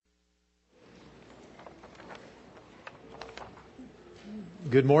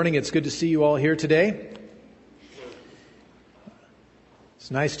Good morning. It's good to see you all here today.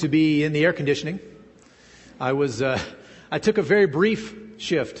 It's nice to be in the air conditioning. I took a very brief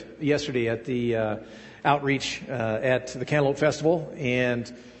shift yesterday at the outreach at the Cantaloupe Festival, and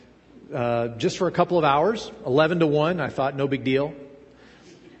just for a couple of hours, 11 to 1, I thought no big deal.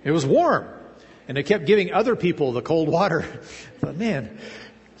 It was warm, and they kept giving other people the cold water. I thought, man.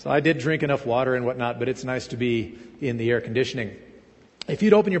 So I did drink enough water and whatnot, but it's nice to be in the air conditioning. If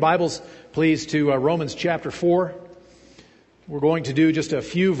you'd open your Bibles, please, to Romans chapter 4. We're going to do just a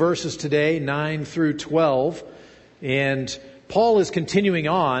few verses today, 9 through 12. And Paul is continuing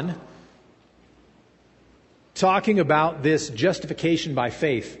on talking about this justification by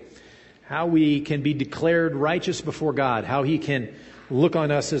faith, how we can be declared righteous before God, how He can look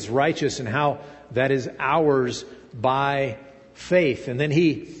on us as righteous, and how that is ours by faith. And then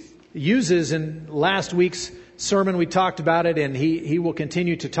he uses, in last week's sermon we talked about it, and he will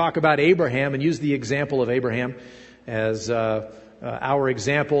continue to talk about Abraham and use the example of Abraham as our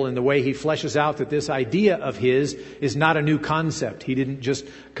example in the way he fleshes out that this idea of his is not a new concept. He didn't just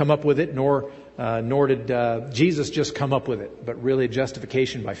come up with it, nor did Jesus just come up with it, but really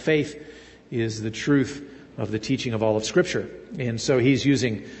justification by faith is the truth of the teaching of all of Scripture. And so he's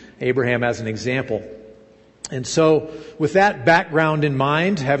using Abraham as an example. And so with that background in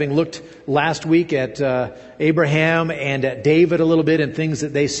mind, having looked last week at Abraham and at David a little bit and things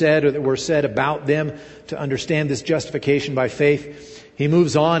that they said or that were said about them to understand this justification by faith, he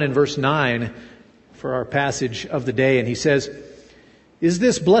moves on in verse 9 for our passage of the day, and he says, "Is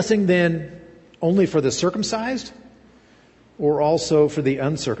this blessing then only for the circumcised or also for the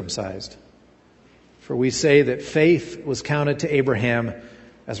uncircumcised? For we say that faith was counted to Abraham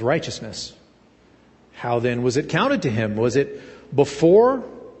as righteousness. How then was it counted to him? Was it before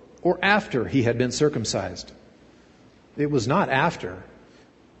or after he had been circumcised? It was not after,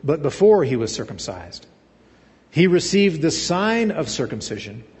 but before he was circumcised. He received the sign of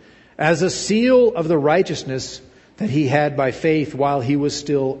circumcision as a seal of the righteousness that he had by faith while he was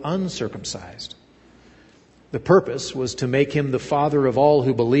still uncircumcised. The purpose was to make him the father of all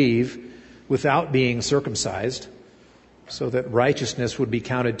who believe without being circumcised, so that righteousness would be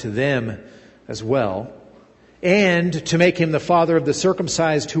counted to them as well, and to make him the father of the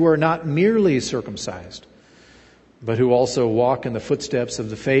circumcised who are not merely circumcised, but who also walk in the footsteps of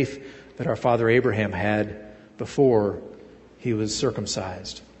the faith that our father Abraham had before he was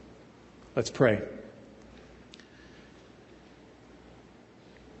circumcised." Let's pray.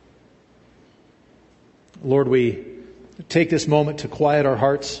 Lord, we take this moment to quiet our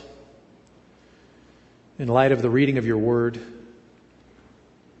hearts in light of the reading of your word.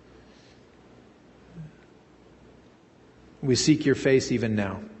 We seek your face even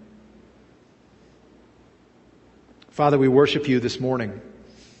now. Father, we worship you this morning.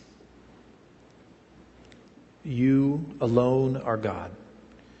 You alone are God,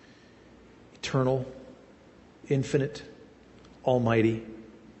 eternal, infinite, almighty.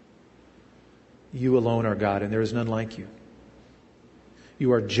 You alone are God, and there is none like you.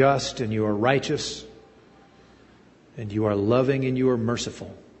 You are just and you are righteous, and you are loving and you are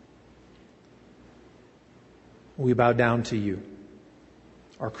merciful. We bow down to you,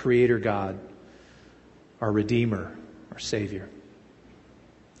 our Creator God, our Redeemer, our Savior.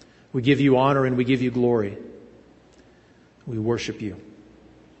 We give you honor and we give you glory. We worship you.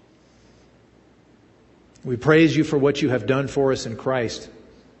 We praise you for what you have done for us in Christ.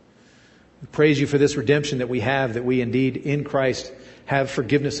 We praise you for this redemption that we have, that we indeed in Christ have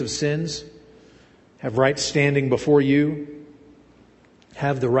forgiveness of sins, have right standing before you,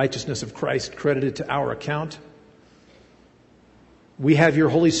 have the righteousness of Christ credited to our account. We have your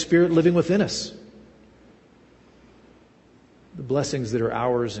Holy Spirit living within us. The blessings that are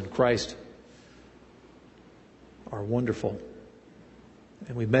ours in Christ are wonderful.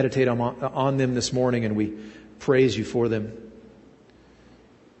 And we meditate on them this morning, and we praise you for them.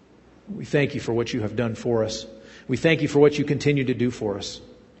 We thank you for what you have done for us. We thank you for what you continue to do for us.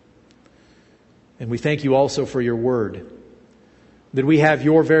 And we thank you also for your word, that we have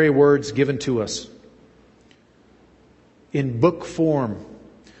your very words given to us in book form.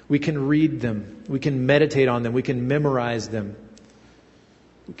 We can read them. We can meditate on them. We can memorize them.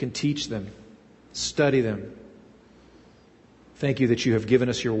 We can teach them, study them. Thank you that you have given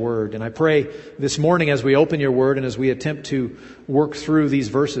us your word. And I pray this morning as we open your word and as we attempt to work through these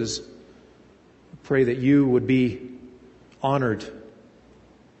verses, I pray that you would be honored.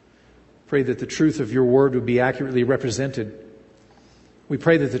 Pray that the truth of your word would be accurately represented. We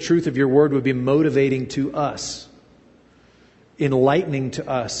pray that the truth of your word would be motivating to us, enlightening to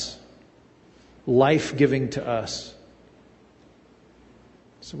us, life-giving to us.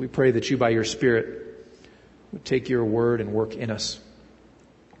 So we pray that you, by your Spirit, would take your word and work in us,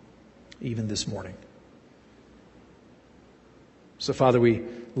 even this morning. So, Father, we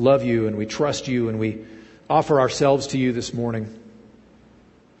love you and we trust you and we offer ourselves to you this morning.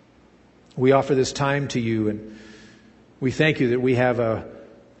 We offer this time to you, and we thank you that we have a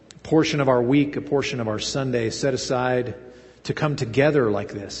portion of our week, a portion of our Sunday set aside to come together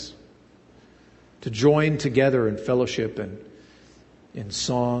like this, to join together in fellowship and in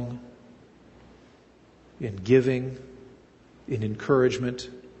song, in giving, in encouragement,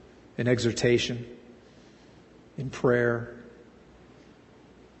 in exhortation, in prayer,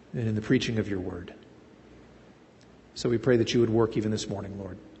 and in the preaching of your word. So we pray that you would work even this morning,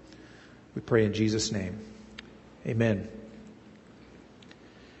 Lord. We pray in Jesus' name. Amen.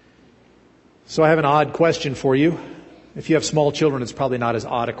 So I have an odd question for you. If you have small children, it's probably not as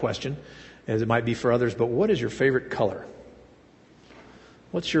odd a question as it might be for others, but what is your favorite color?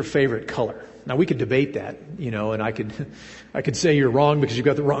 What's your favorite color? Now we could debate that, and I could say you're wrong because you've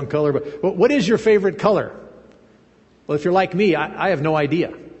got the wrong color, but what is your favorite color? Well, if you're like me, I have no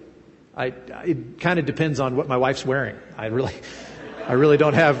idea. It kind of depends on what my wife's wearing. I really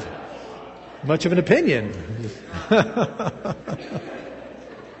don't have much of an opinion.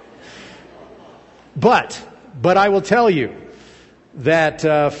 But I will tell you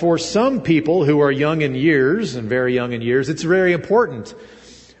that for some people who are young in years and very young in years, it's very important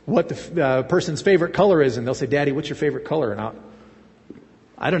what the person's favorite color is. And they'll say, Daddy, what's your favorite color? And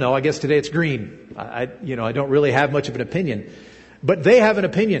I don't know. I guess today it's green. I don't really have much of an opinion. But they have an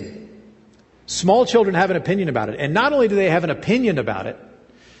opinion. Small children have an opinion about it. And not only do they have an opinion about it,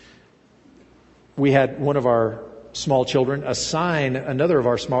 we had one of our small children assign another of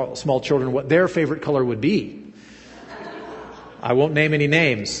our small children what their favorite color would be. I won't name any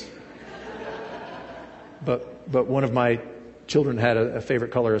names. But one of my children had a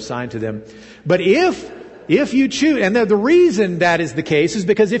favorite color assigned to them. But if you choose, and the reason that is the case is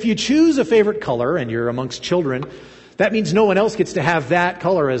because if you choose a favorite color and you're amongst children, that means no one else gets to have that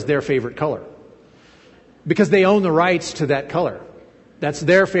color as their favorite color. Because they own the rights to that color. That's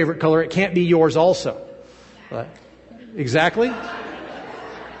their favorite color. It can't be yours also. Right? Exactly?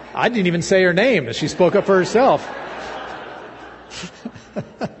 I didn't even say her name. She spoke up for herself.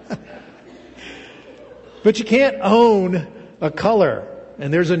 But you can't own a color.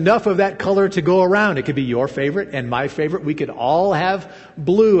 And there's enough of that color to go around. It could be your favorite and my favorite. We could all have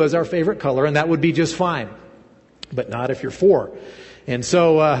blue as our favorite color, and that would be just fine. But not if you're 4. And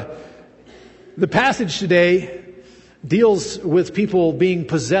so the passage today deals with people being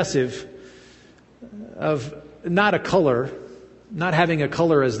possessive of not a color, not having a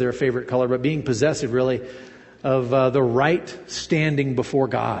color as their favorite color, but being possessive really of the right standing before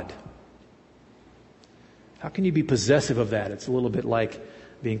God. How can you be possessive of that? It's a little bit like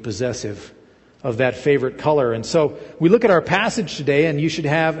being possessive of that favorite color. And so we look at our passage today, and you should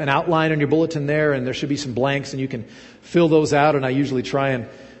have an outline on your bulletin there, and there should be some blanks, and you can fill those out. And I usually try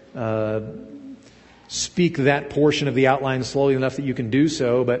and speak that portion of the outline slowly enough that you can do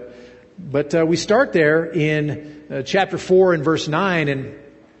so. But we start there in chapter 4 and verse 9,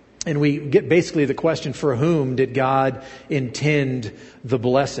 and we get basically the question, for whom did God intend the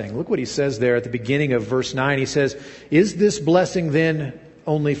blessing? Look what he says there at the beginning of verse 9. He says, is this blessing then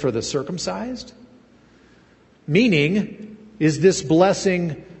only for the circumcised? Meaning, is this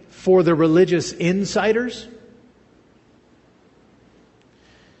blessing for the religious insiders?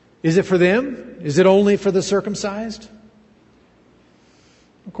 Is it for them? Is it only for the circumcised?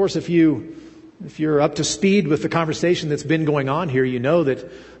 Of course, if you're up to speed with the conversation that's been going on here, you know that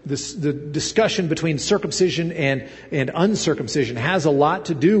the discussion between circumcision and uncircumcision has a lot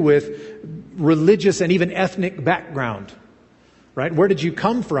to do with religious and even ethnic background. Right? Where did you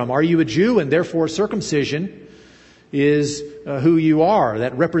come from? Are you a Jew? And therefore circumcision is who you are.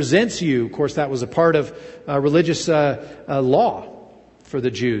 That represents you. Of course, that was a part of religious law for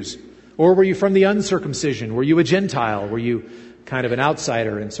the Jews. Or were you from the uncircumcision? Were you a Gentile? Were you kind of an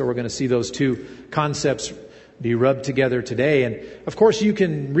outsider? And so we're going to see those two concepts be rubbed together today. And of course, you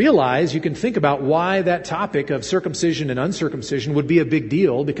can think about why that topic of circumcision and uncircumcision would be a big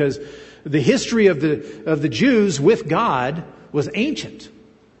deal, because the history of the Jews with God was ancient.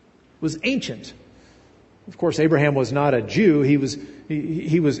 Of course, Abraham was not a Jew. He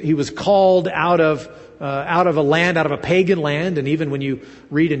was called out of a land, out of a pagan land. And even when you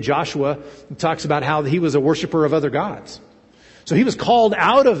read in Joshua, it talks about how he was a worshiper of other gods. So he was called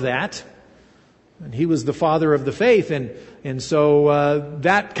out of that, and he was the father of the faith. And so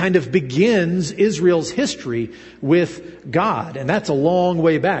that kind of begins Israel's history with God. And that's a long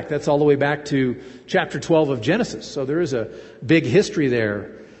way back. That's all the way back to chapter 12 of Genesis. So there is a big history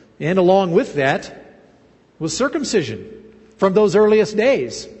there And along with that was circumcision from those earliest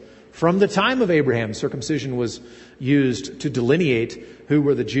days. From the time of Abraham, circumcision was used to delineate who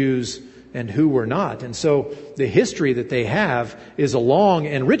were the Jews and who were not. And so the history that they have is a long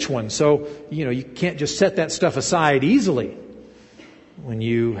and rich one. So, you can't just set that stuff aside easily. When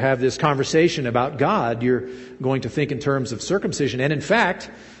you have this conversation about God, you're going to think in terms of circumcision. And in fact,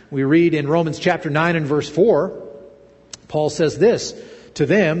 we read in Romans chapter 9 and verse 4, Paul says this, to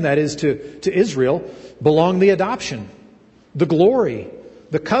them, that is to Israel, belong the adoption, the glory,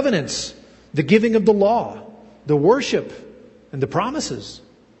 the covenants, the giving of the law, the worship, and the promises.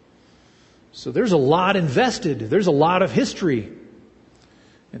 So there's a lot invested. There's a lot of history.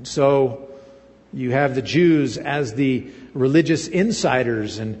 And so you have the Jews as the religious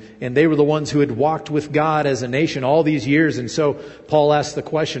insiders, and they were the ones who had walked with God as a nation all these years. And so Paul asks the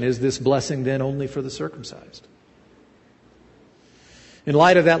question, is this blessing then only for the circumcised? In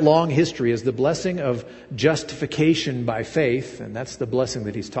light of that long history, is the blessing of justification by faith, and that's the blessing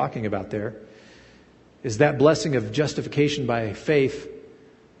that he's talking about there, is that blessing of justification by faith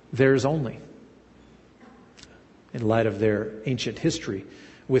theirs only? In light of their ancient history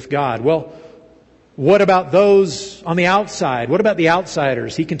with God. Well, what about those on the outside? What about the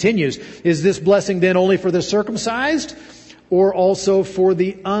outsiders? He continues, is this blessing then only for the circumcised or also for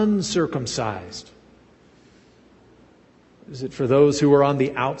the uncircumcised? Is it for those who are on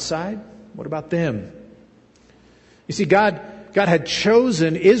the outside? What about them? You see, God had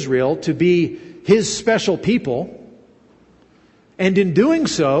chosen Israel to be His special people. And in doing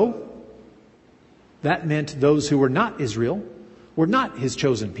so, that meant those who were not Israel were not His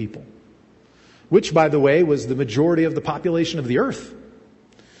chosen people. Which, by the way, was the majority of the population of the earth.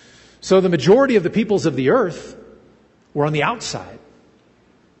 So the majority of the peoples of the earth were on the outside.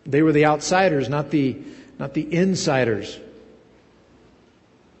 They were the outsiders, not the insiders.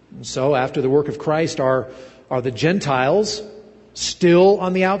 And so after the work of Christ, are the Gentiles still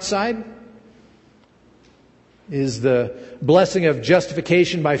on the outside? Is the blessing of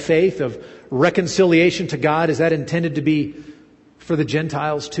justification by faith, of reconciliation to God, is that intended to be for the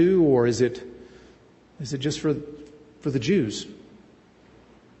Gentiles too, or is it just for the Jews?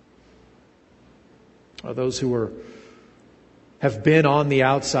 Are those who have been on the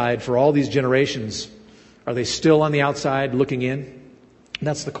outside for all these generations, are they still on the outside looking in?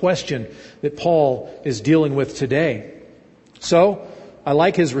 That's the question that Paul is dealing with today. So, I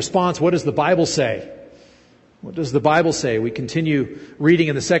like his response. What does the Bible say? What does the Bible say? We continue reading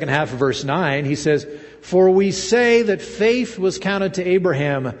in the second half of verse 9. He says, "For we say that faith was counted to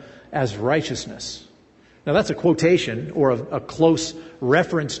Abraham as righteousness." Now that's a quotation or a close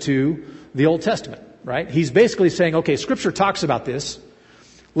reference to the Old Testament, right? He's basically saying, okay, Scripture talks about this.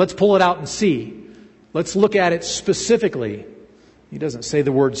 Let's pull it out and see. Let's look at it specifically. He doesn't say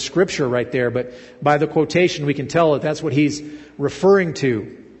the word Scripture right there, but by the quotation we can tell that that's what he's referring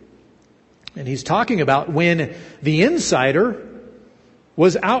to. And he's talking about when the insider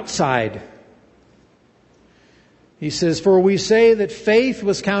was outside. He says, "For we say that faith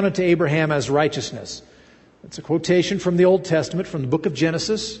was counted to Abraham as righteousness." That's a quotation from the Old Testament, from the book of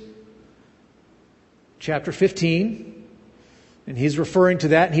Genesis, chapter 15. And he's referring to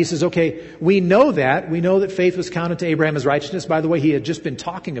that, and he says, okay, we know that. We know that faith was counted to Abraham as righteousness. By the way, he had just been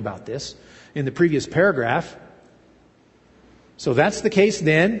talking about this in the previous paragraph. So that's the case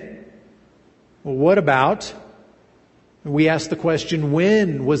then. Well, what about, we ask the question,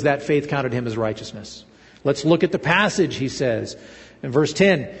 when was that faith counted him as righteousness? Let's look at the passage, he says. In verse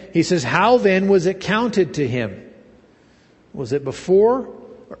 10, he says, "How then was it counted to him? Was it before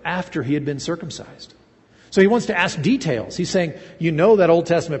or after he had been circumcised?" So he wants to ask details. He's saying, you know that Old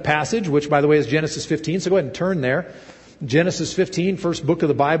Testament passage, which by the way is Genesis 15, so go ahead and turn there. Genesis 15, first book of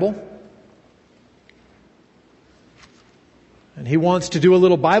the Bible. And he wants to do a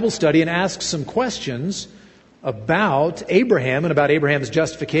little Bible study and ask some questions about Abraham and about Abraham's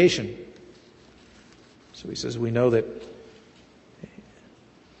justification. So he says, we know that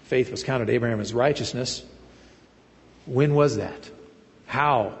faith was counted to Abraham as righteousness. When was that?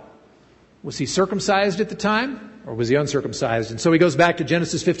 How? Was he circumcised at the time, or was he uncircumcised? And so he goes back to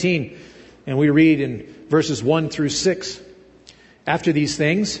Genesis 15, and we read in verses 1 through 6. "After these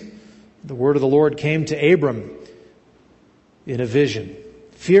things, the word of the Lord came to Abram in a vision.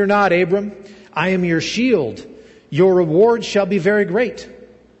 'Fear not, Abram, I am your shield. Your reward shall be very great.'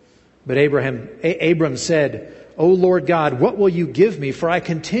 But Abram said, 'O Lord God, what will you give me? For I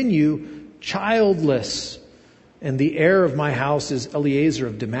continue childless, and the heir of my house is Eliezer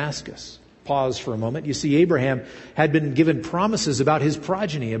of Damascus.'" Pause for a moment. You see, Abraham had been given promises about his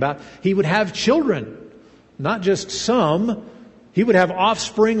progeny, about he would have children. Not just some, He would have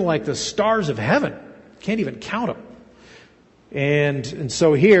offspring like the stars of heaven. Can't even count them. And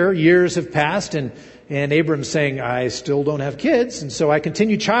so here, years have passed, and Abram's saying, I still don't have kids, and so I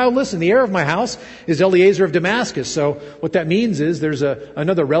continue childless, and the heir of my house is Eliezer of Damascus. So what that means is there's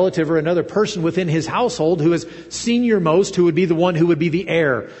another relative or another person within his household who is senior most, who would be the one who would be the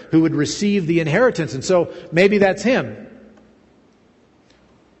heir, who would receive the inheritance. And so maybe that's him.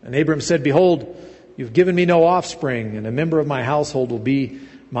 And Abram said, behold, you've given me no offspring, and a member of my household will be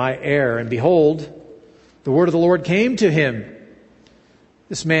my heir. And behold, the word of the Lord came to him.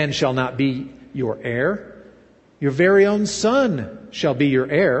 This man shall not be your heir. Your very own son shall be your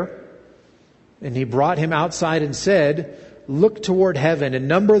heir. And he brought him outside and said, look toward heaven and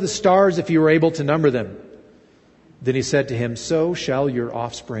number the stars if you are able to number them. Then he said to him, so shall your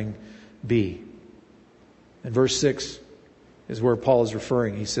offspring be. And verse 6 is where Paul is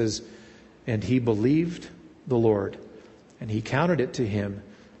referring. He says, and he believed the Lord, and he counted it to him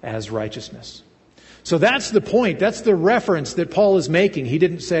as righteousness. So that's the point. That's the reference that Paul is making. He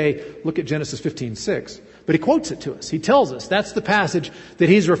didn't say, look at Genesis 15:6, but he quotes it to us. He tells us that's the passage that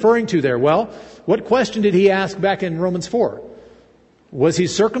he's referring to there. Well, what question did he ask back in Romans 4? Was he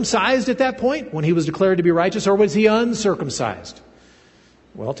circumcised at that point when he was declared to be righteous, or was he uncircumcised?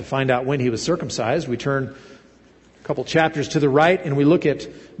 Well, to find out when he was circumcised, we turn a couple chapters to the right and we look at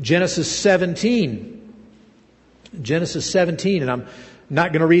Genesis 17. Genesis 17, and I'm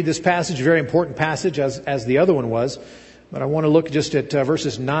not going to read this passage, a very important passage as the other one was, but I want to look just at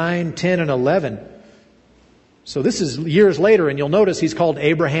verses 9, 10, and 11. So this is years later, and you'll notice he's called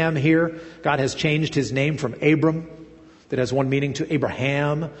Abraham here. God has changed his name from Abram, that has one meaning, to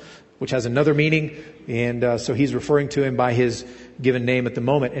Abraham, which has another meaning, and so he's referring to him by his given name at the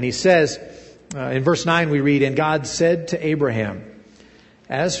moment. And he says, in verse 9 we read, and God said to Abraham,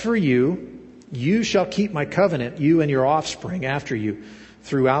 as for you, you shall keep my covenant, you and your offspring after you,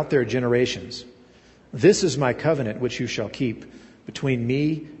 throughout their generations. This is my covenant which you shall keep between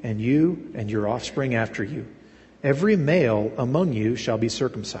me and you and your offspring after you. Every male among you shall be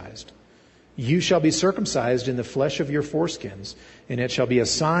circumcised. You shall be circumcised in the flesh of your foreskins, and it shall be a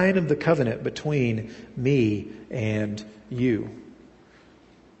sign of the covenant between me and you.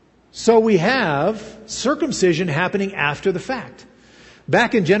 So we have circumcision happening after the fact.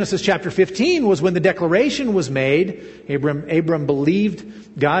 Back in Genesis chapter 15 was when the declaration was made. Abram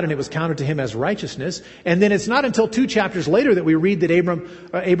believed God and it was counted to him as righteousness. And then it's not until 2 chapters later that we read that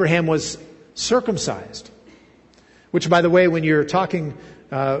Abraham was circumcised. Which, by the way, when you're talking,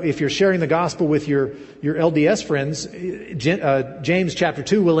 if you're sharing the gospel with your LDS friends, James chapter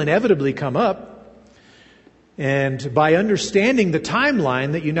 2 will inevitably come up. And by understanding the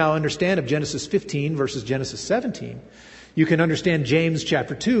timeline that you now understand of Genesis 15 versus Genesis 17, you can understand James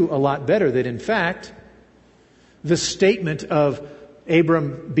chapter 2 a lot better, that in fact, the statement of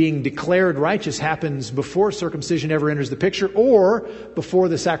Abram being declared righteous happens before circumcision ever enters the picture, or before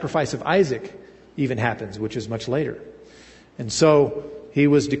the sacrifice of Isaac even happens, which is much later. And so he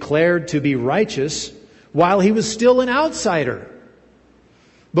was declared to be righteous while he was still an outsider,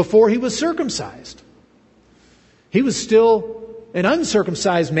 before he was circumcised. He was still an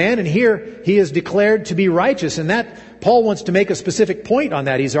uncircumcised man, and here he is declared to be righteous. And that, Paul wants to make a specific point on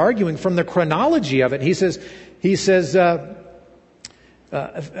that. He's arguing from the chronology of it. He says, how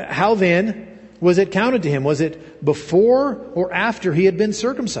then was it counted to him? Was it before or after he had been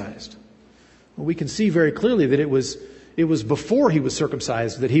circumcised? Well, we can see very clearly that it was before he was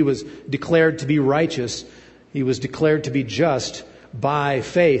circumcised that he was declared to be righteous. He was declared to be just by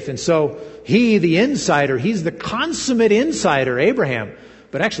faith. And so he, the insider, he's the consummate insider, Abraham.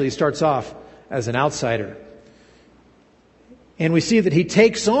 But actually he starts off as an outsider. And we see that he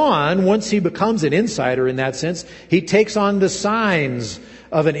takes on, once he becomes an insider in that sense, he takes on the signs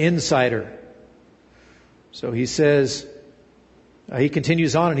of an insider. So he says, he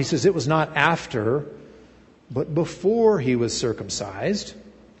continues on and he says, it was not after, but before he was circumcised.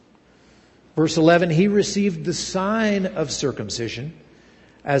 Verse 11, he received the sign of circumcision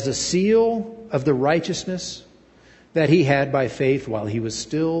as a seal of the righteousness that he had by faith while he was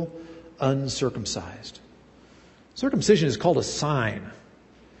still uncircumcised. Circumcision is called a sign.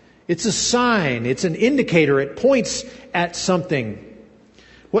 It's a sign. It's an indicator. It points at something.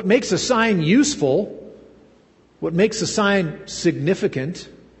 What makes a sign useful, what makes a sign significant,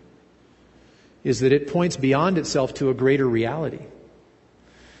 is that it points beyond itself to a greater reality.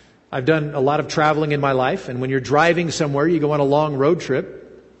 I've done a lot of traveling in my life, and when you're driving somewhere, you go on a long road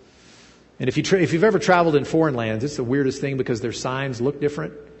trip. And if you've ever traveled in foreign lands, it's the weirdest thing because their signs look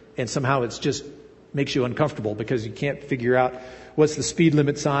different, and somehow it's just makes you uncomfortable because you can't figure out what's the speed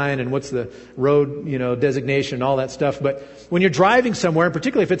limit sign and what's the road, designation and all that stuff. But when you're driving somewhere, and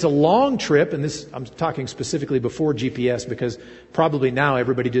particularly if it's a long trip, and this, I'm talking specifically before GPS, because probably now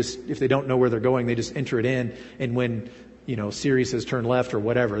everybody just, if they don't know where they're going, they just enter it in, and when, Siri says turn left or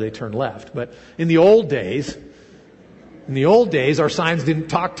whatever, they turn left. But in the old days, our signs didn't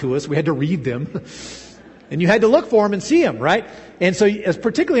talk to us. We had to read them. And you had to look for them and see them, right? And so, as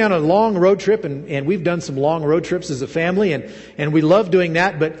particularly on a long road trip, and we've done some long road trips as a family, and we love doing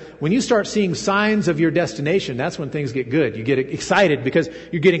that. But when you start seeing signs of your destination, that's when things get good. You get excited because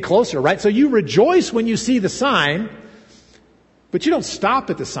you're getting closer, right? So you rejoice when you see the sign, but you don't stop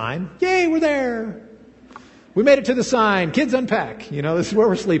at the sign. Yay, we're there. We made it to the sign. Kids unpack. This is where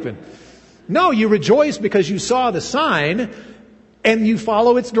we're sleeping. No, you rejoice because you saw the sign and you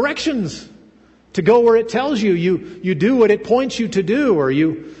follow its directions. To go where it tells you. You do what it points you to do, or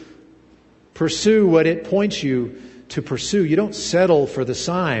you pursue what it points you to pursue. You don't settle for the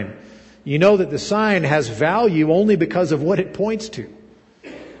sign. You know that the sign has value only because of what it points to.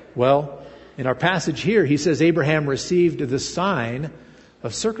 Well, in our passage here, he says Abraham received the sign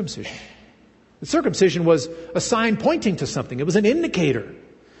of circumcision. The circumcision was a sign pointing to something. It was an indicator.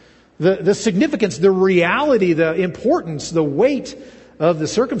 The significance, the reality, the importance, the weight of the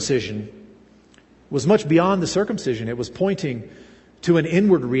circumcision was much beyond the circumcision. It was pointing to an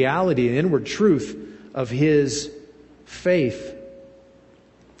inward reality, an inward truth of his faith.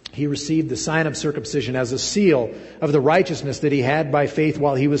 He received the sign of circumcision as a seal of the righteousness that he had by faith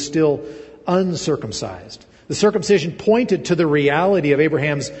while he was still uncircumcised. The circumcision pointed to the reality of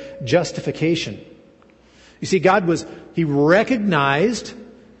Abraham's justification. You see, He recognized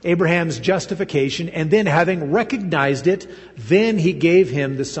Abraham's justification, and then having recognized it, then He gave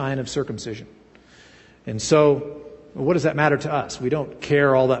him the sign of circumcision. And so, what does that matter to us? We don't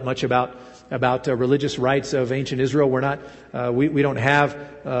care all that much about religious rites of ancient Israel. We're not, we don't have,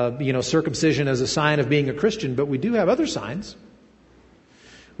 circumcision as a sign of being a Christian, but we do have other signs.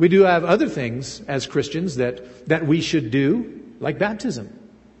 We do have other things as Christians that we should do, like baptism,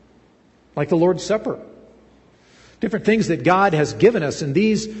 like the Lord's Supper. Different things that God has given us, and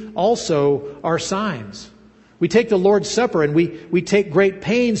these also are signs. We take the Lord's Supper and we take great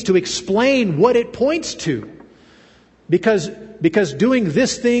pains to explain what it points to. Because doing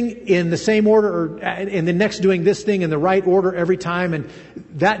this thing in the same order, and the next doing this thing in the right order every time, and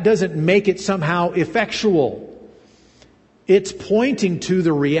that doesn't make it somehow effectual. It's pointing to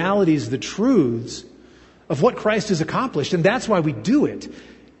the realities, the truths of what Christ has accomplished. And that's why we do it,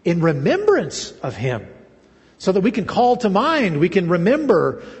 in remembrance of Him. So that we can call to mind, we can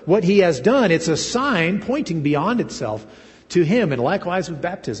remember what He has done. It's a sign pointing beyond itself to Him. And likewise with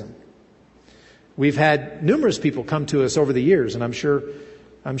baptism. We've had numerous people come to us over the years, and I'm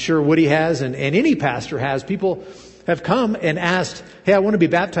sure Woody has, and any pastor has. People have come and asked, hey, I want to be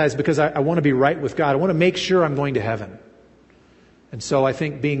baptized because I want to be right with God. I want to make sure I'm going to heaven. And so I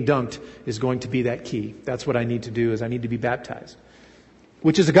think being dunked is going to be that key. That's what I need to do, is I need to be baptized.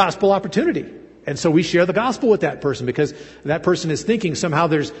 Which is a gospel opportunity. And so we share the gospel with that person, because that person is thinking somehow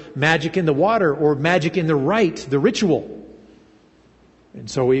there's magic in the water or magic in the rite, the ritual. And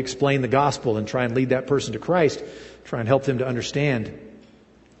so we explain the gospel and try and lead that person to Christ, try and help them to understand.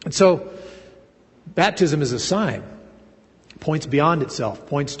 And so baptism is a sign. It points beyond itself,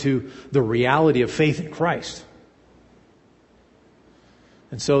 points to the reality of faith in Christ.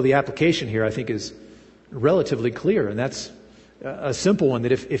 And so the application here, I think, is relatively clear. And that's a simple one,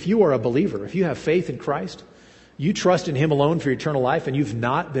 that if you are a believer, if you have faith in Christ, you trust in Him alone for eternal life, and you've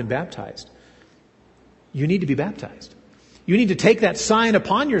not been baptized, you need to be baptized. You need to take that sign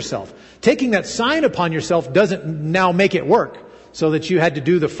upon yourself. Taking that sign upon yourself doesn't now make it work, so that you had to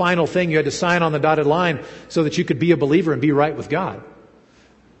do the final thing. You had to sign on the dotted line so that you could be a believer and be right with God.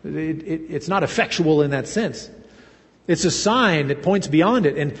 It's not effectual in that sense. It's a sign that points beyond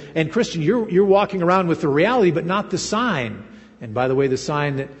it. And Christian, you're walking around with the reality, but not the sign. And by the way, the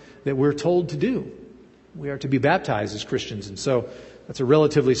sign that we're told to do. We are to be baptized as Christians. And so that's a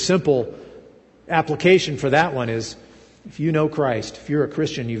relatively simple application for that one, is if you know Christ, if you're a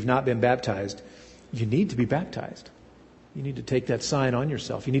Christian, you've not been baptized, you need to be baptized. You need to take that sign on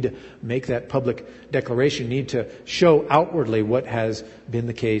yourself. You need to make that public declaration. You need to show outwardly what has been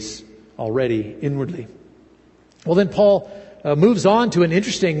the case already inwardly. Well, then Paul moves on to an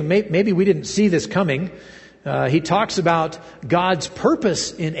interesting, maybe we didn't see this coming. He talks about God's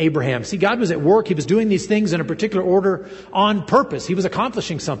purpose in Abraham. See, God was at work. He was doing these things in a particular order on purpose. He was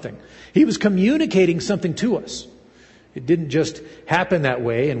accomplishing something. He was communicating something to us. It didn't just happen that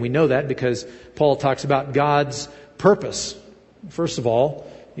way, and we know that because Paul talks about God's purpose. First of all,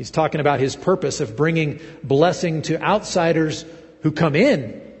 He's talking about his purpose of bringing blessing to outsiders who come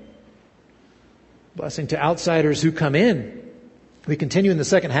in. Blessing to outsiders who come in. We continue in the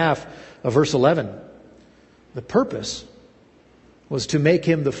second half of verse 11. The purpose was to make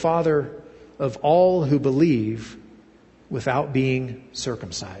him the father of all who believe without being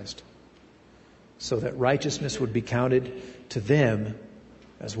circumcised, so that righteousness would be counted to them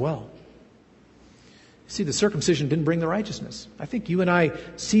as well. See, the circumcision didn't bring the righteousness. I think you and I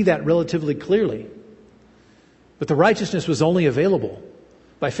see that relatively clearly. But the righteousness was only available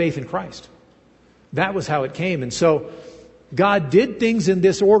by faith in Christ. That was how it came. And so God did things in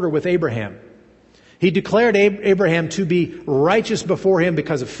this order with Abraham. He declared Abraham to be righteous before him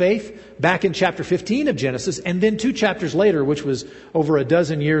because of faith back in chapter 15 of Genesis. And then 2 chapters later, which was over a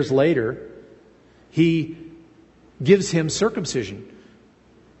dozen years later, he gives him circumcision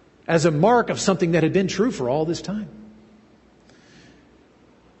as a mark of something that had been true for all this time.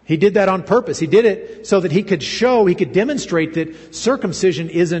 He did that on purpose. He did it so that he could demonstrate that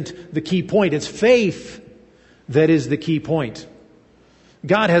circumcision isn't the key point. It's faith that is the key point.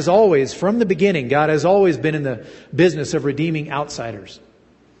 God has always, from the beginning, God has always been in the business of redeeming outsiders.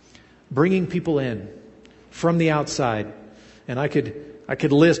 Bringing people in from the outside. And I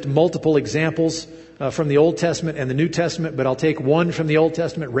could list multiple examples from the Old Testament and the New Testament, but I'll take one from the Old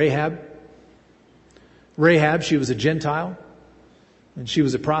Testament, Rahab. Rahab, she was a Gentile, and she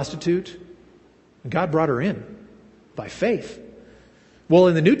was a prostitute. And God brought her in by faith. Well,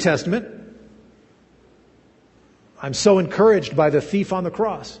 in the New Testament, I'm so encouraged by the thief on the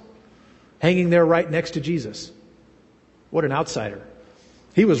cross, hanging there right next to Jesus. What an outsider.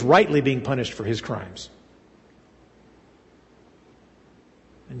 He was rightly being punished for his crimes.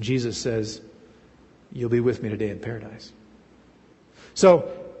 And Jesus says, "You'll be with me today in paradise." So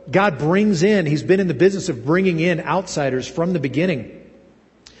God brings in, He's been in the business of bringing in outsiders from the beginning.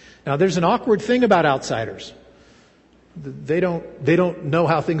 Now there's an awkward thing about outsiders. They don't know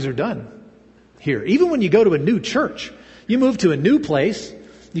how things are done here. Even when you go to a new church, you move to a new place,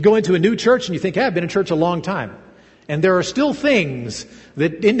 you go into a new church and you think, I've been in church a long time. And there are still things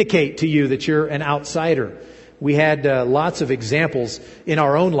that indicate to you that you're an outsider. We had lots of examples in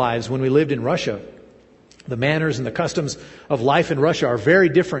our own lives when we lived in Russia. The manners and the customs of life in Russia are very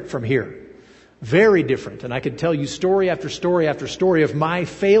different from here. Very different. And I could tell you story after story after story of my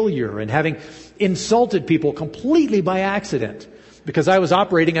failure and having insulted people completely by accident because I was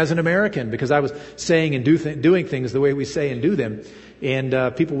operating as an American, because I was saying and doing things the way we say and do them.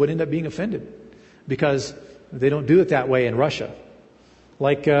 And people would end up being offended because they don't do it that way in Russia.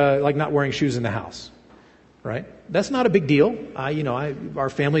 Like not wearing shoes in the house. Right? That's not a big deal. Our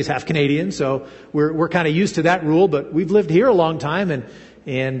family's half Canadian, so we're kind of used to that rule, but we've lived here a long time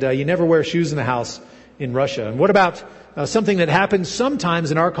and you never wear shoes in the house in Russia. And what about something that happens sometimes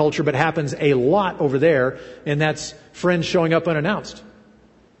in our culture, but happens a lot over there, and that's friends showing up unannounced.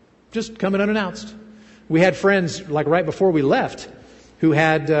 Just coming unannounced. We had friends, like right before we left, who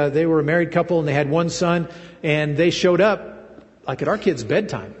had, they were a married couple and they had one son, and they showed up like at our kids'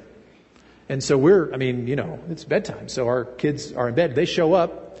 bedtime. And so it's bedtime, so our kids are in bed. They show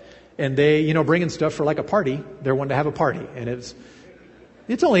up and they, bringing stuff for like a party. They're wanting to have a party, and it's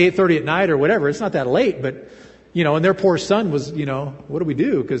only 8:30 at night or whatever. It's not that late, but and their poor son was, what do we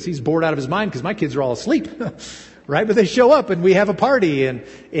do? Because he's bored out of his mind because my kids are all asleep, right? But they show up and we have a party, and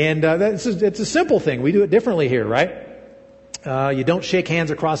it's a simple thing. We do it differently here, right? You don't shake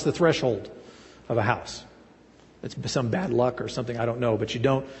hands across the threshold of a house. It's some bad luck or something, I don't know. But you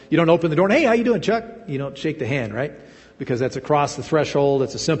don't open the door and, hey, how you doing, Chuck? You don't shake the hand, right? Because that's across the threshold.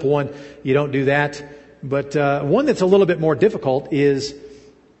 It's a simple one. You don't do that. But one that's a little bit more difficult is,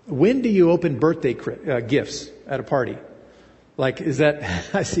 when do you open birthday gifts at a party? Like, is that,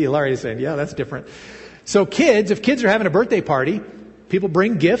 I see Larry saying, yeah, that's different. So if kids are having a birthday party, people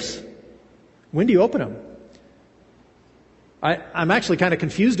bring gifts. When do you open them? I'm actually kind of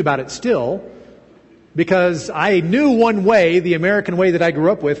confused about it still, because I knew one way, the American way that I grew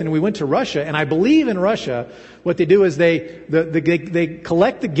up with, and we went to Russia, and I believe in Russia, what they do is they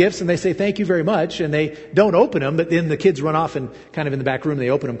collect the gifts and they say thank you very much, and they don't open them, but then the kids run off and kind of in the back room, they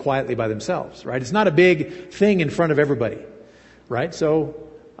open them quietly by themselves, right? It's not a big thing in front of everybody, right? So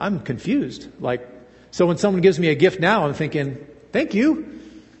I'm confused. So when someone gives me a gift now, I'm thinking, thank you.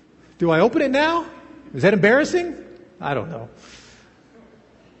 Do I open it now? Is that embarrassing? I don't know.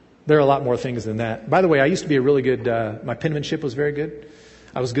 There are a lot more things than that. By the way, I used to be a really good, my penmanship was very good.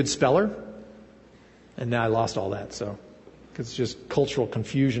 I was a good speller. And now I lost all that, because it's just cultural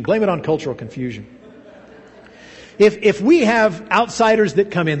confusion. Blame it on cultural confusion. If we have outsiders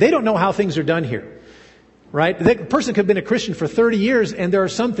that come in, they don't know how things are done here. Right? The person could have been a Christian for 30 years, and there are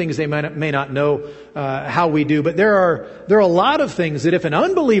some things they may not know how we do. But there are a lot of things that if an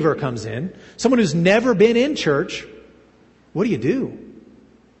unbeliever comes in, someone who's never been in church, what do?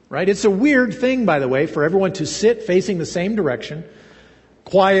 Right? It's a weird thing, by the way, for everyone to sit facing the same direction,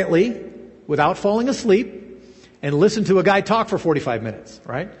 quietly, without falling asleep, and listen to a guy talk for 45 minutes.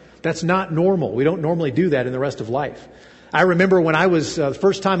 Right? That's not normal. We don't normally do that in the rest of life. I remember when I was, the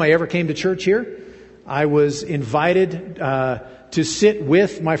first time I ever came to church here, I was invited to sit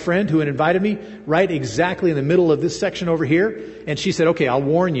with my friend who had invited me right exactly in the middle of this section over here. And she said, okay, I'll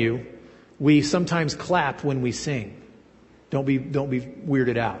warn you, we sometimes clap when we sing. Don't be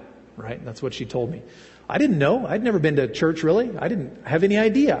weirded out, right? That's what she told me. I didn't know. I'd never been to church, really. I didn't have any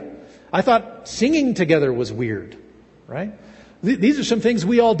idea. I thought singing together was weird, right? These are some things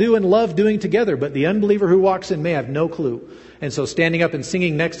we all do and love doing together, but the unbeliever who walks in may have no clue. And so standing up and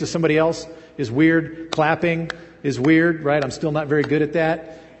singing next to somebody else is weird. Clapping is weird, right? I'm still not very good at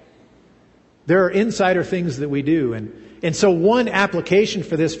that. There are insider things that we do. And so one application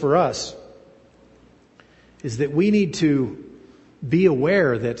for this for us is that we need to be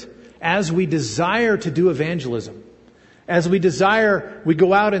aware that as we desire to do evangelism, as we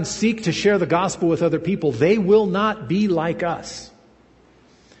go out and seek to share the gospel with other people, they will not be like us.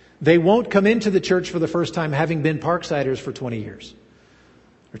 They won't come into the church for the first time having been Parksiders for 20 years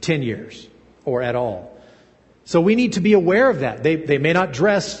or 10 years or at all. So we need to be aware of that. They may not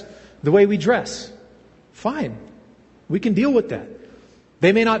dress the way we dress. Fine. We can deal with that.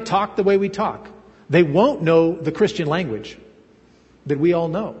 They may not talk the way we talk. They won't know the Christian language that we all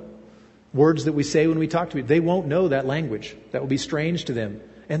know. Words that we say when we talk to people. They won't know that language. That will be strange to them.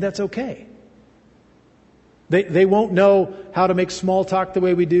 And that's okay. They won't know how to make small talk the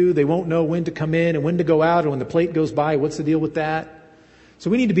way we do. They won't know when to come in and when to go out, and when the plate goes by, what's the deal with that? So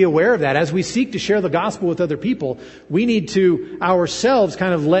we need to be aware of that. As we seek to share the gospel with other people, we need to ourselves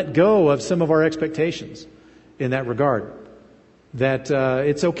kind of let go of some of our expectations in that regard. That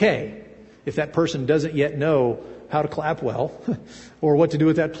it's okay if that person doesn't yet know how to clap well, or what to do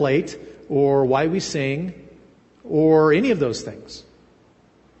with that plate, or why we sing, or any of those things.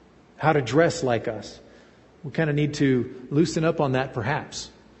 How to dress like us. We kind of need to loosen up on that perhaps.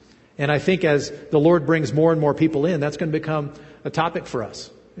 And I think as the Lord brings more and more people in, that's going to become a topic for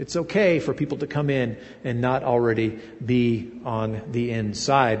us. It's okay for people to come in and not already be on the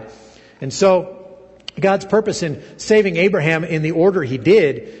inside. And so God's purpose in saving Abraham in the order He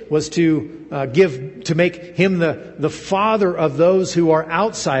did was to make him the father of those who are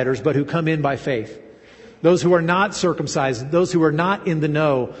outsiders but who come in by faith. Those who are not circumcised, those who are not in the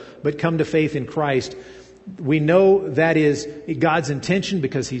know but come to faith in Christ. We know that is God's intention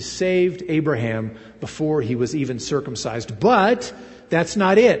because He saved Abraham before he was even circumcised. But that's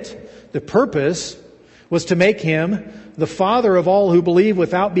not it. The purpose was to make him the father of all who believe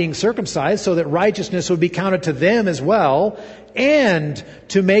without being circumcised, so that righteousness would be counted to them as well, and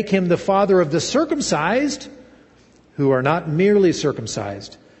to make him the father of the circumcised, who are not merely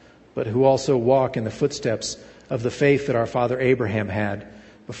circumcised, but who also walk in the footsteps of the faith that our father Abraham had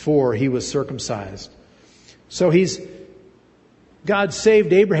before he was circumcised. So God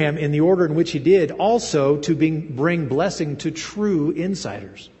saved Abraham in the order in which He did, also to bring blessing to true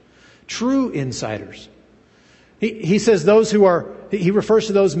insiders. True insiders. He says He refers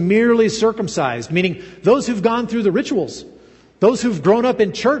to those merely circumcised, meaning those who've gone through the rituals, those who've grown up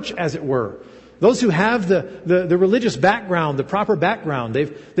in church, as it were, those who have the religious background, the proper background.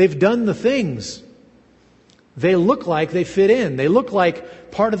 They've done the things. They look like they fit in. They look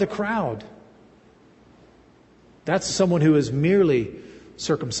like part of the crowd. That's someone who is merely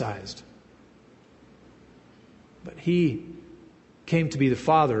circumcised. But He came to be the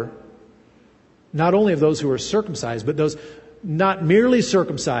father, not only of those who are circumcised, but those not merely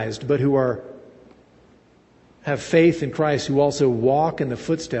circumcised, but who have faith in Christ, who also walk in the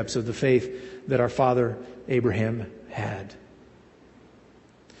footsteps of the faith that our father Abraham had.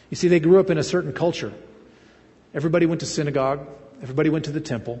 You see, they grew up in a certain culture. Everybody went to synagogue. Everybody went to the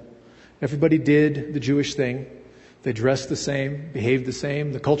temple. Everybody did the Jewish thing. They dressed the same, behaved the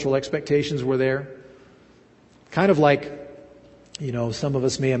same. The cultural expectations were there. Kind of like, some of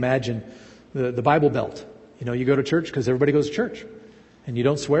us may imagine the Bible Belt. You go to church because everybody goes to church. And you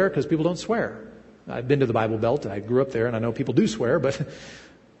don't swear because people don't swear. I've been to the Bible Belt. I grew up there, and I know people do swear, but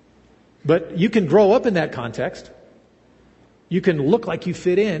you can grow up in that context. You can look like you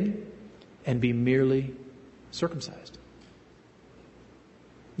fit in and be merely circumcised.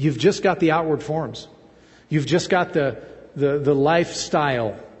 You've just got the outward forms. You've just got the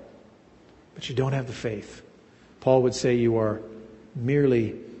lifestyle, but you don't have the faith. Paul would say you are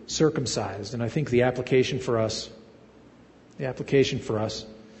merely circumcised. And I think the application for us,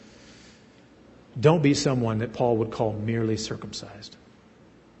 don't be someone that Paul would call merely circumcised.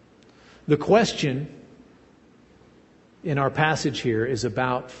 The question in our passage here is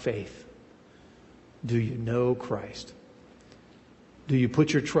about faith. Do you know Christ? Do you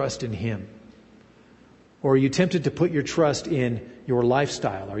put your trust in Him? Or are you tempted to put your trust in your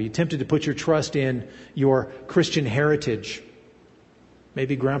lifestyle? Are you tempted to put your trust in your Christian heritage?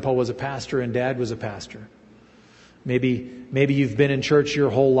 Maybe Grandpa was a pastor and Dad was a pastor. Maybe you've been in church your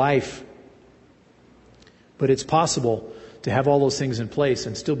whole life. But it's possible to have all those things in place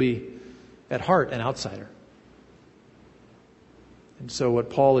and still be, at heart, an outsider. And so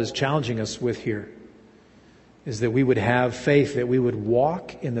what Paul is challenging us with here is that we would have faith, that we would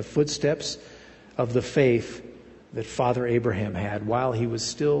walk in the footsteps of the faith that Father Abraham had while he was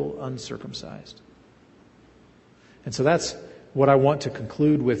still uncircumcised. And so that's what I want to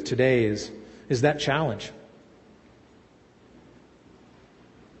conclude with today is that challenge.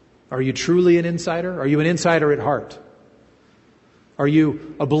 Are you truly an insider? Are you an insider at heart? Are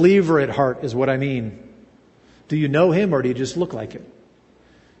you a believer at heart is what I mean. Do you know Him or do you just look like Him?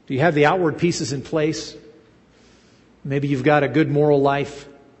 Do you have the outward pieces in place? Maybe you've got a good moral life.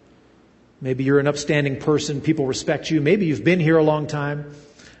 Maybe you're an upstanding person. People respect you. Maybe you've been here a long time.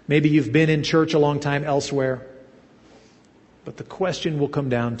 Maybe you've been in church a long time elsewhere. But the question will come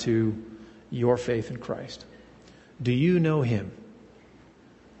down to your faith in Christ. Do you know Him?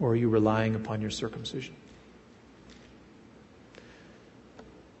 Or are you relying upon your circumcision?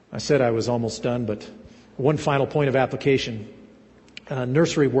 I said I was almost done, but one final point of application.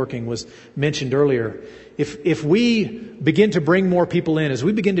 Nursery working was mentioned earlier. If we begin to bring more people in, as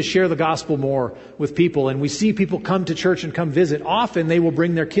we begin to share the gospel more with people, and we see people come to church and come visit, often they will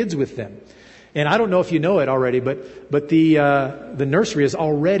bring their kids with them. And I don't know if you know it already, but the nursery is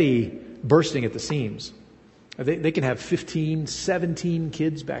already bursting at the seams. They can have 15, 17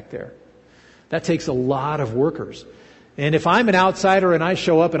 kids back there. That takes a lot of workers. And if I'm an outsider and I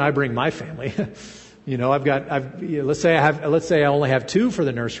show up and I bring my family, let's say I only have 2 for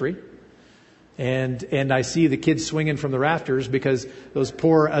the nursery, and I see the kids swinging from the rafters because those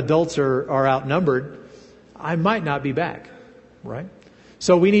poor adults are outnumbered, I might not be back, right?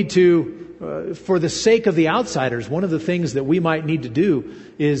 So we need to, for the sake of the outsiders, one of the things that we might need to do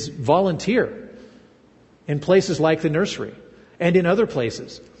is volunteer in places like the nursery and in other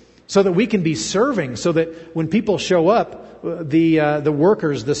places so that we can be serving, so that when people show up, the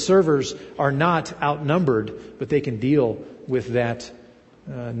workers, the servers are not outnumbered, but they can deal with that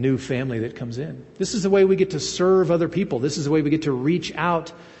new family that comes in. This is the way we get to serve other people. This is the way we get to reach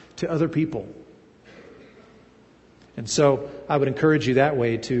out to other people. And so I would encourage you that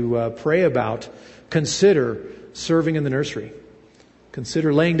way to pray about, consider serving in the nursery.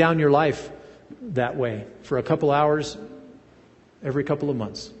 Consider laying down your life that way for a couple hours every couple of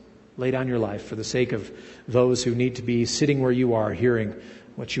months. Lay down your life for the sake of those who need to be sitting where you are, hearing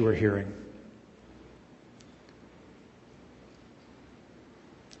what you are hearing.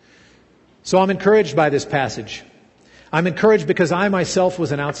 So I'm encouraged by this passage. I'm encouraged because I myself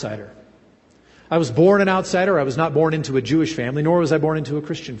was an outsider. I was born an outsider. I was not born into a Jewish family, nor was I born into a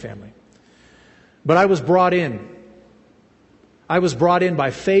Christian family. But I was brought in. I was brought in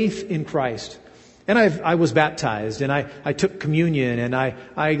by faith in Christ. And I was baptized, and I took communion, and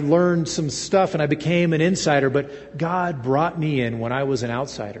I learned some stuff, and I became an insider. But God brought me in when I was an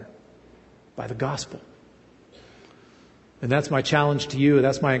outsider by the gospel. And that's my challenge to you.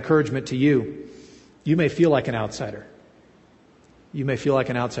 That's my encouragement to you. You may feel like an outsider. You may feel like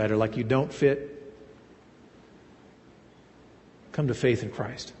an outsider, like you don't fit. Come to faith in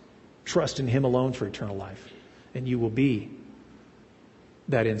Christ. Trust in Him alone for eternal life. And you will be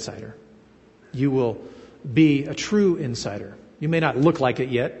that insider. You will be a true insider. You may not look like it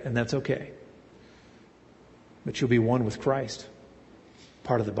yet, and that's okay. But you'll be one with Christ,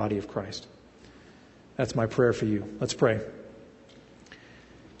 part of the body of Christ. That's my prayer for you. Let's pray.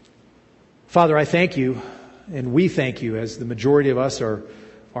 Father, I thank You, and we thank You, as the majority of us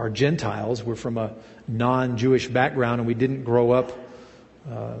are Gentiles. We're from a non-Jewish background, and we didn't grow up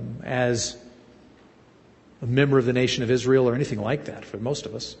as a member of the nation of Israel or anything like that for most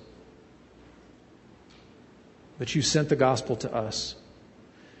of us. But You sent the gospel to us,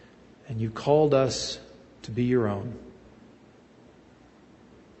 and You called us to be Your own.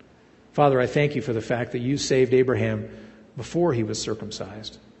 Father, I thank You for the fact that You saved Abraham before he was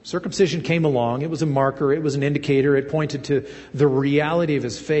circumcised. Circumcision came along. It was a marker. It was an indicator. It pointed to the reality of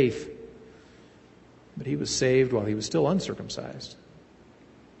his faith. But he was saved while he was still uncircumcised.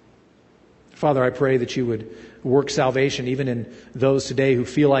 Father, I pray that you would work salvation even in those today who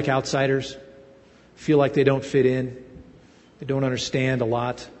feel like outsiders, feel like they don't fit in, they don't understand a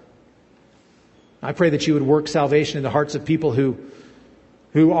lot. I pray that you would work salvation in the hearts of people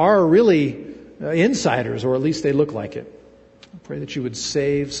who are really insiders, or at least they look like it. I pray that you would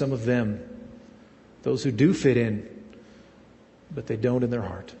save some of them, those who do fit in, but they don't in their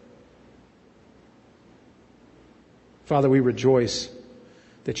heart. Father, we rejoice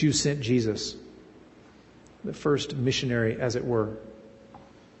that you sent Jesus, the first missionary, as it were,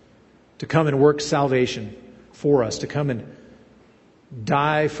 to come and work salvation for us, to come and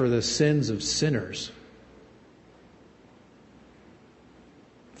die for the sins of sinners.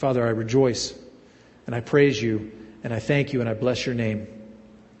 Father, I rejoice and I praise you and I thank you and I bless your name.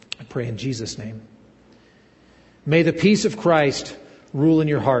 I pray in Jesus' name. May the peace of Christ rule in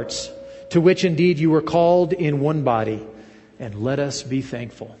your hearts, to which indeed you were called in one body, and let us be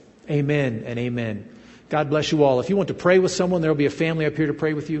thankful. Amen and amen. God bless you all. If you want to pray with someone, there will be a family up here to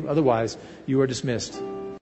pray with you. Otherwise, you are dismissed.